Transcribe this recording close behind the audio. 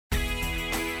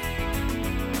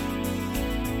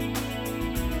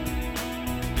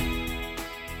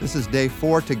This is day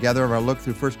 4 together of our look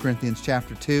through 1 Corinthians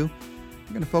chapter 2. We're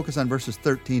going to focus on verses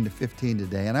 13 to 15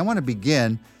 today, and I want to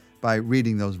begin by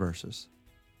reading those verses.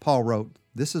 Paul wrote,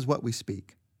 "This is what we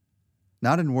speak,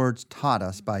 not in words taught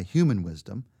us by human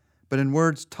wisdom, but in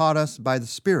words taught us by the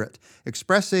Spirit,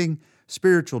 expressing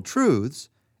spiritual truths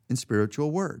in spiritual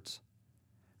words.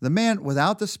 The man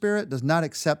without the Spirit does not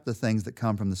accept the things that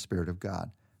come from the Spirit of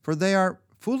God, for they are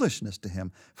foolishness to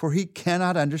him, for he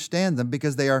cannot understand them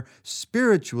because they are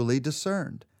spiritually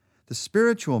discerned. The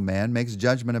spiritual man makes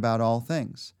judgment about all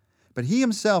things, but he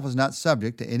himself is not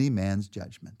subject to any man's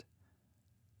judgment."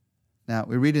 Now,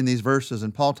 we read in these verses,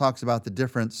 and Paul talks about the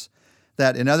difference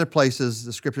that in other places,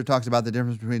 the Scripture talks about the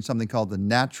difference between something called the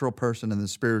natural person and the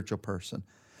spiritual person.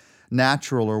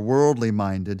 Natural or worldly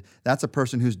minded, that's a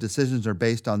person whose decisions are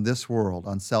based on this world,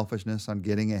 on selfishness, on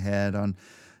getting ahead, on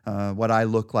what I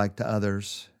look like to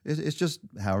others. It's just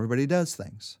how everybody does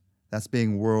things. That's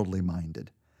being worldly minded.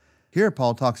 Here,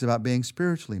 Paul talks about being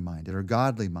spiritually minded or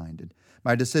godly minded.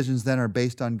 My decisions then are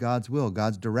based on God's will,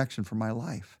 God's direction for my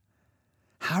life.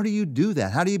 How do you do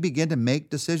that? How do you begin to make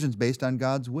decisions based on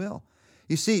God's will?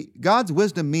 You see, God's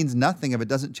wisdom means nothing if it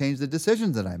doesn't change the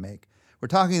decisions that I make. We're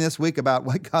talking this week about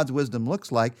what God's wisdom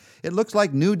looks like. It looks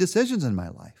like new decisions in my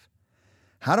life.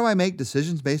 How do I make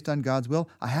decisions based on God's will?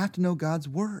 I have to know God's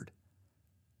Word.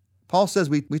 Paul says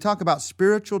we talk about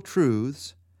spiritual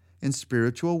truths in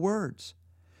spiritual words.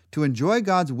 To enjoy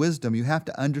God's wisdom, you have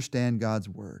to understand God's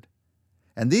Word.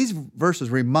 And these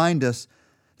verses remind us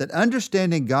that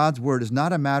understanding God's Word is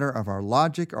not a matter of our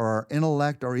logic or our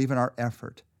intellect or even our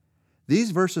effort. These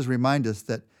verses remind us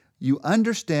that you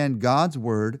understand God's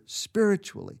Word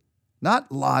spiritually,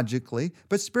 not logically,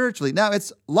 but spiritually. Now,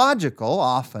 it's logical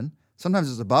often.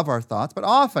 Sometimes it's above our thoughts, but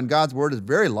often God's Word is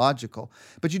very logical.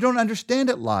 But you don't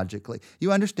understand it logically.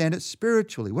 You understand it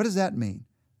spiritually. What does that mean?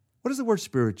 What does the word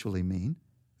spiritually mean?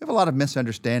 We have a lot of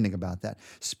misunderstanding about that.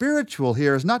 Spiritual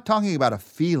here is not talking about a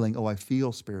feeling, I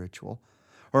feel spiritual,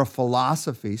 or a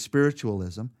philosophy,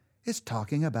 spiritualism. It's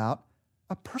talking about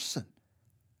a person.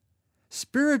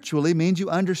 Spiritually means you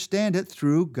understand it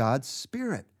through God's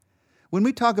Spirit. When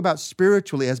we talk about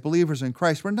spiritually as believers in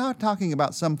Christ, we're not talking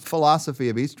about some philosophy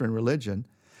of Eastern religion.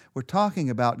 We're talking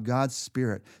about God's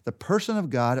Spirit, the person of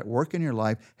God at work in your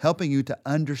life, helping you to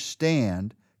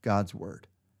understand God's Word.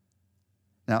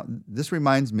 Now, this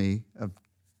reminds me of,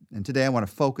 and today I want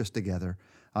to focus together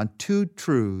on two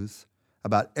truths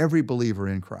about every believer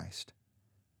in Christ.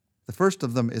 The first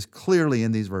of them is clearly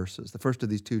in these verses, the first of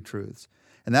these two truths.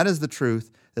 And that is the truth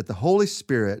that the Holy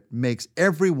Spirit makes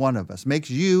every one of us,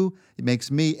 makes you, it makes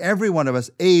me, every one of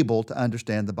us able to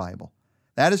understand the Bible.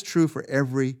 That is true for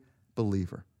every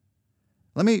believer.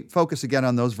 Let me focus again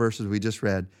on those verses we just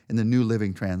read in the New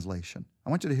Living Translation. I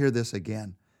want you to hear this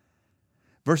again.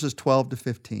 Verses 12 to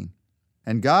 15.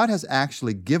 "And God has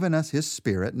actually given us His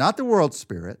Spirit, not the world's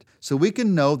spirit, so we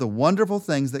can know the wonderful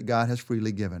things that God has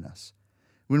freely given us.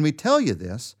 When we tell you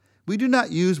this, we do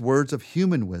not use words of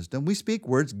human wisdom. We speak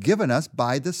words given us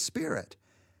by the Spirit,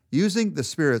 using the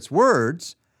Spirit's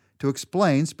words to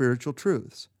explain spiritual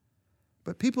truths.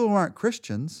 But people who aren't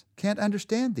Christians can't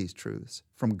understand these truths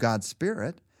from God's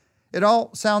Spirit. It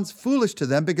all sounds foolish to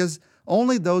them because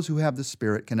only those who have the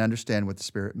Spirit can understand what the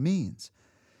Spirit means.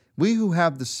 We who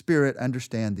have the Spirit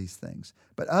understand these things,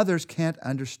 but others can't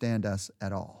understand us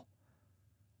at all."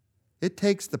 It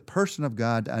takes the person of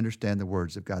God to understand the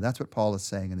words of God. That's what Paul is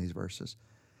saying in these verses.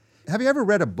 Have you ever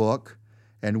read a book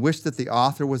and wished that the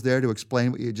author was there to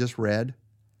explain what you just read?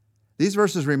 These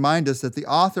verses remind us that the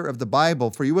author of the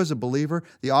Bible, for you as a believer,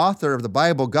 the author of the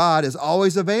Bible, God, is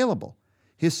always available.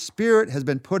 His Spirit has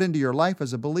been put into your life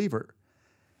as a believer.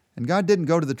 And God didn't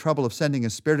go to the trouble of sending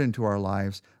His Spirit into our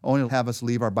lives only to have us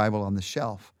leave our Bible on the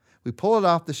shelf. We pull it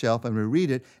off the shelf and we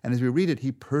read it, and as we read it,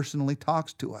 He personally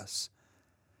talks to us.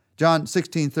 John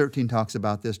 16:13 talks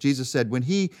about this. Jesus said, "When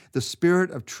He, the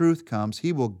Spirit of truth, comes,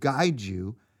 He will guide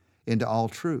you into all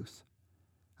truth."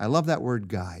 I love that word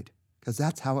guide because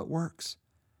that's how it works.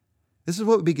 This is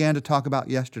what we began to talk about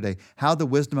yesterday, how the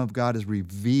wisdom of God is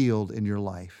revealed in your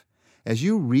life. As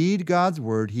you read God's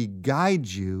Word, He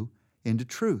guides you into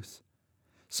truth.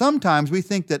 Sometimes we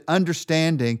think that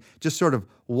understanding just sort of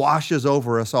washes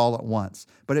over us all at once,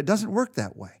 but it doesn't work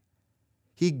that way.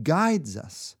 He guides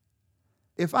us.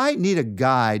 If I need a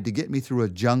guide to get me through a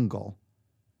jungle,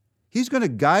 He's going to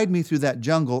guide me through that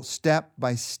jungle step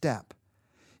by step.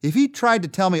 If He tried to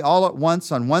tell me all at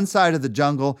once on one side of the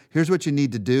jungle, here's what you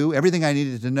need to do, everything I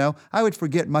needed to know, I would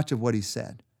forget much of what He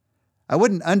said. I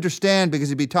wouldn't understand because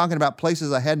He'd be talking about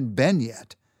places I hadn't been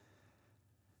yet.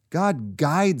 God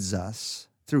guides us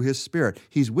through His Spirit.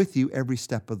 He's with you every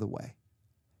step of the way.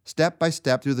 Step by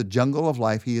step through the jungle of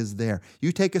life, he is there.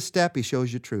 You take a step, he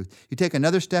shows you truth. You take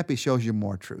another step, he shows you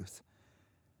more truth.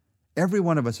 Every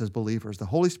one of us as believers, the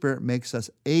Holy Spirit makes us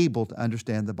able to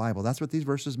understand the Bible. That's what these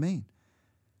verses mean.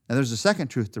 Now, there's a second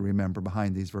truth to remember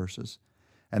behind these verses,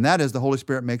 and that is the Holy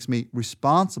Spirit makes me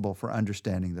responsible for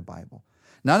understanding the Bible.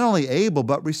 Not only able,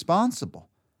 but responsible.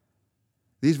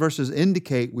 These verses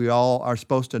indicate we all are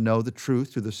supposed to know the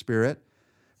truth through the Spirit.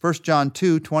 1 John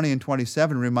 2:20 and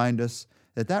 27 remind us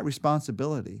that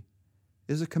responsibility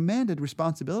is a commanded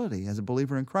responsibility as a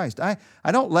believer in Christ. I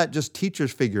don't let just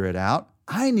teachers figure it out.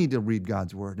 I need to read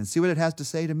God's Word and see what it has to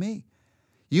say to me.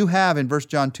 You have, in 1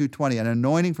 John 2:20, an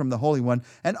anointing from the Holy One,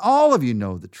 and all of you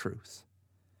know the truth.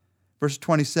 Verse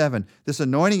 27, this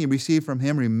anointing you receive from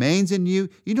him remains in you.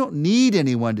 You don't need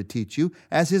anyone to teach you,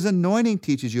 as his anointing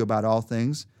teaches you about all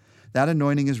things. That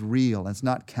anointing is real, and it's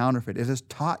not counterfeit. It has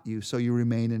taught you, so you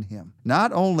remain in him.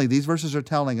 Not only, these verses are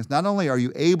telling us, not only are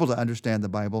you able to understand the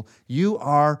Bible, you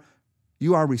are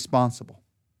responsible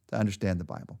to understand the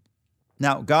Bible.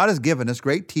 Now, God has given us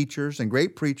great teachers and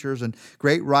great preachers and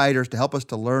great writers to help us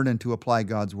to learn and to apply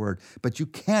God's Word, but you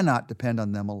cannot depend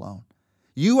on them alone.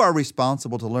 You are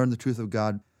responsible to learn the truth of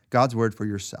God's Word for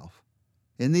yourself.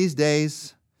 In these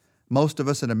days, most of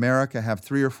us in America have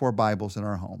 3 or 4 Bibles in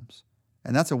our homes.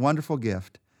 And that's a wonderful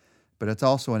gift, but it's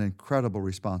also an incredible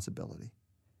responsibility.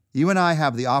 You and I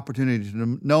have the opportunity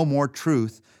to know more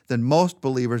truth than most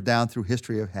believers down through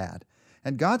history have had.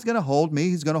 And God's going to hold me,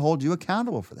 he's going to hold you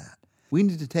accountable for that. We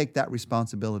need to take that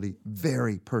responsibility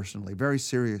very personally, very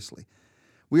seriously.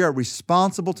 We are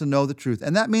responsible to know the truth,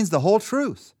 and that means the whole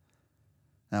truth.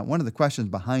 Now, one of the questions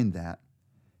behind that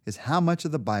is how much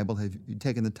of the Bible have you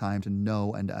taken the time to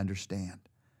know and to understand?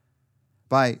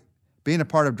 By being a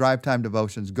part of Drive Time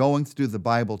Devotions, going through the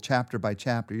Bible chapter by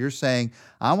chapter, you're saying,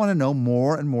 I want to know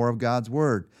more and more of God's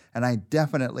Word, and I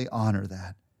definitely honor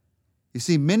that. You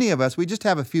see, many of us, we just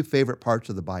have a few favorite parts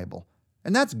of the Bible,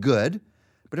 and that's good,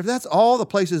 but if that's all the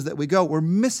places that we go, we're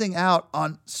missing out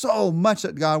on so much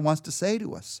that God wants to say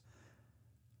to us.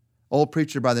 Old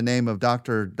preacher by the name of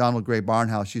Dr. Donald Gray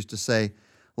Barnhouse used to say,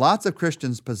 lots of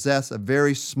Christians possess a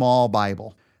very small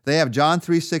Bible. They have John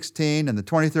 3:16 and the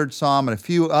 23rd Psalm and a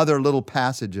few other little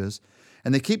passages,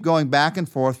 and they keep going back and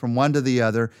forth from one to the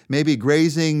other, maybe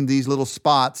grazing these little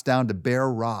spots down to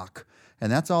bare rock,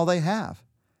 and that's all they have.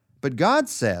 But God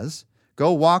says,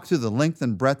 go walk through the length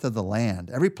and breadth of the land.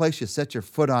 Every place you set your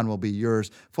foot on will be yours,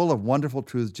 full of wonderful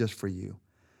truths just for you.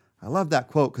 I love that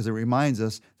quote because it reminds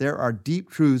us there are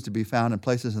deep truths to be found in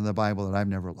places in the Bible that I've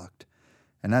never looked.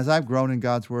 And as I've grown in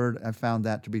God's Word, I've found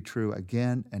that to be true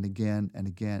again and again and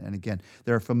again and again.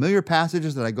 There are familiar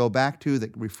passages that I go back to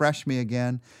that refresh me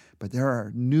again, but there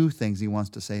are new things he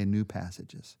wants to say in new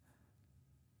passages.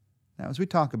 Now, as we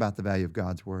talk about the value of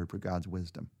God's Word for God's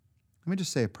wisdom, let me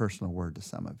just say a personal word to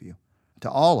some of you,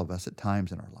 to all of us at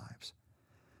times in our lives.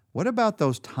 What about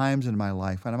those times in my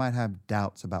life when I might have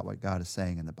doubts about what God is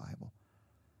saying in the Bible?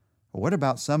 Or what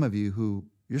about some of you who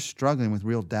you're struggling with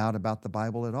real doubt about the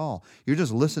Bible at all? You're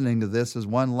just listening to this as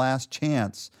one last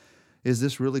chance. Is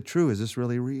this really true? Is this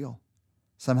really real?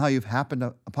 Somehow you've happened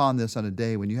upon this on a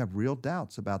day when you have real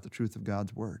doubts about the truth of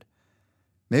God's Word.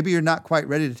 Maybe you're not quite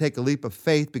ready to take a leap of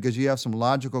faith because you have some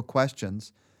logical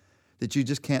questions that you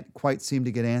just can't quite seem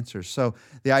to get answers. So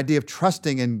the idea of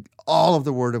trusting in all of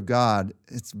the Word of God,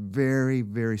 it's very,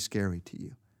 very scary to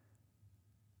you.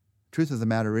 Truth of the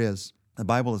matter is, the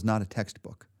Bible is not a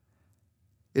textbook.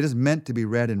 It is meant to be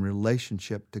read in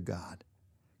relationship to God.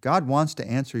 God wants to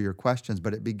answer your questions,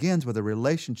 but it begins with a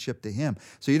relationship to Him.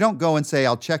 So you don't go and say,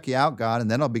 I'll check you out, God, and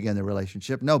then I'll begin the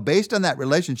relationship. No, based on that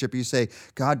relationship, you say,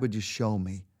 God, would you show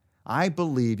me? I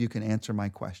believe you can answer my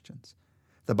questions.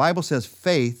 The Bible says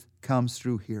faith comes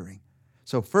through hearing.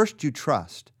 So first you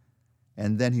trust,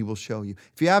 and then He will show you.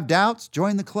 If you have doubts,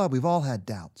 join the club. We've all had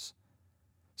doubts.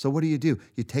 So what do?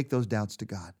 You take those doubts to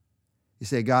God. You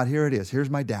say, God, here it is. Here's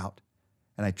my doubt.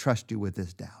 And I trust you with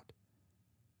this doubt.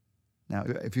 Now,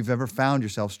 if you've ever found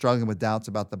yourself struggling with doubts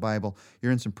about the Bible,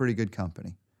 you're in some pretty good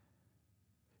company.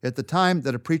 At the time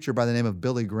that a preacher by the name of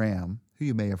Billy Graham, who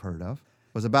you may have heard of,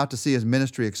 was about to see his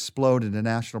ministry explode into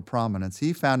national prominence,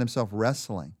 he found himself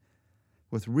wrestling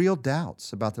with real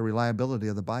doubts about the reliability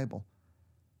of the Bible.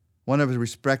 One of his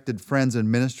respected friends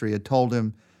in ministry had told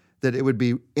him that it would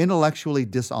be intellectually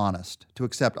dishonest to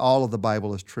accept all of the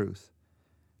Bible as truth.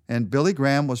 And Billy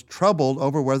Graham was troubled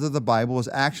over whether the Bible was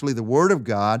actually the Word of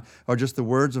God or just the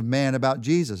words of man about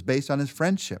Jesus, based on his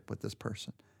friendship with this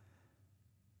person.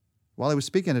 While he was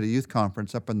speaking at a youth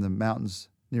conference up in the mountains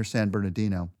near San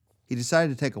Bernardino, he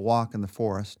decided to take a walk in the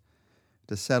forest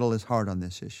to settle his heart on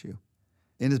this issue.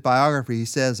 In his biography, he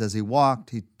says, as he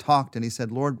walked, he talked, and he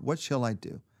said, Lord, what shall I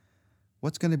do?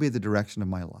 What's going to be the direction of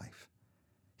my life?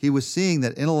 He was seeing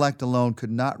that intellect alone could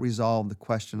not resolve the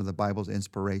question of the Bible's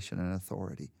inspiration and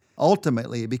authority.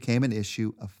 Ultimately, it became an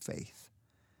issue of faith.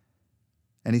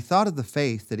 And he thought of the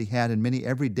faith that he had in many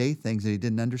everyday things that he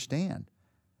didn't understand,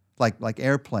 like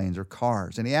airplanes or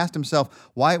cars. And he asked himself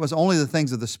why it was only the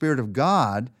things of the Spirit of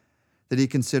God that he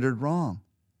considered wrong.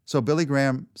 So Billy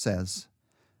Graham says,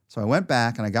 so I went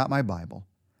back and I got my Bible,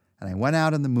 and I went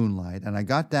out in the moonlight, and I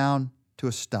got down to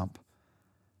a stump.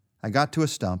 I got to a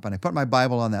stump, and I put my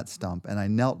Bible on that stump, and I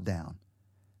knelt down.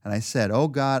 And I said, oh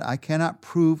God, I cannot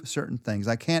prove certain things.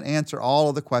 I can't answer all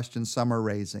of the questions some are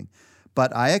raising,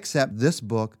 but I accept this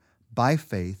book by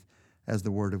faith as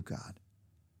the Word of God.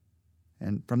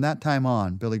 And from that time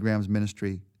on, Billy Graham's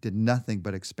ministry did nothing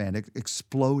but expand. It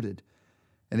exploded.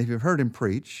 And if you've heard him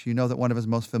preach, you know that one of his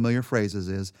most familiar phrases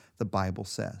is, the Bible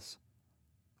says.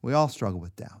 We all struggle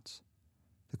with doubts.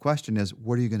 The question is,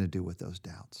 what are you going to do with those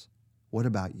doubts? What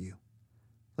about you?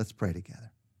 Let's pray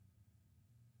together.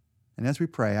 And as we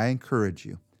pray, I encourage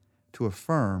you to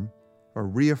affirm or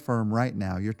reaffirm right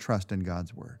now your trust in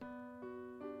God's Word.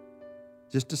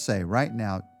 Just to say right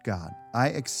now, God, I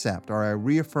accept, or I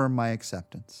reaffirm my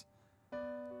acceptance,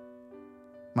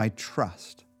 my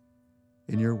trust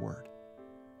in your Word.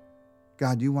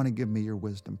 God, you want to give me your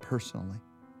wisdom personally,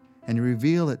 and you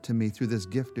reveal it to me through this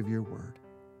gift of your Word.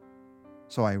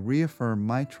 So I reaffirm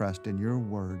my trust in your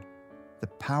Word, the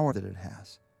power that it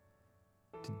has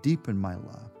to deepen my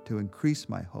love, to increase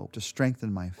my hope, to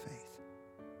strengthen my faith.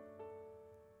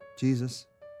 Jesus,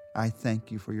 I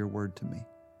thank you for your Word to me,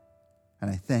 and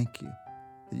I thank you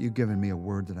that you've given me a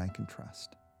Word that I can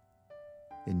trust.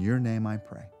 In your name I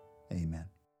pray, amen.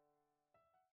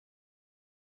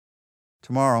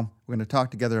 Tomorrow, we're going to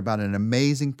talk together about an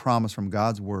amazing promise from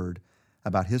God's Word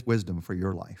about His wisdom for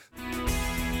your life.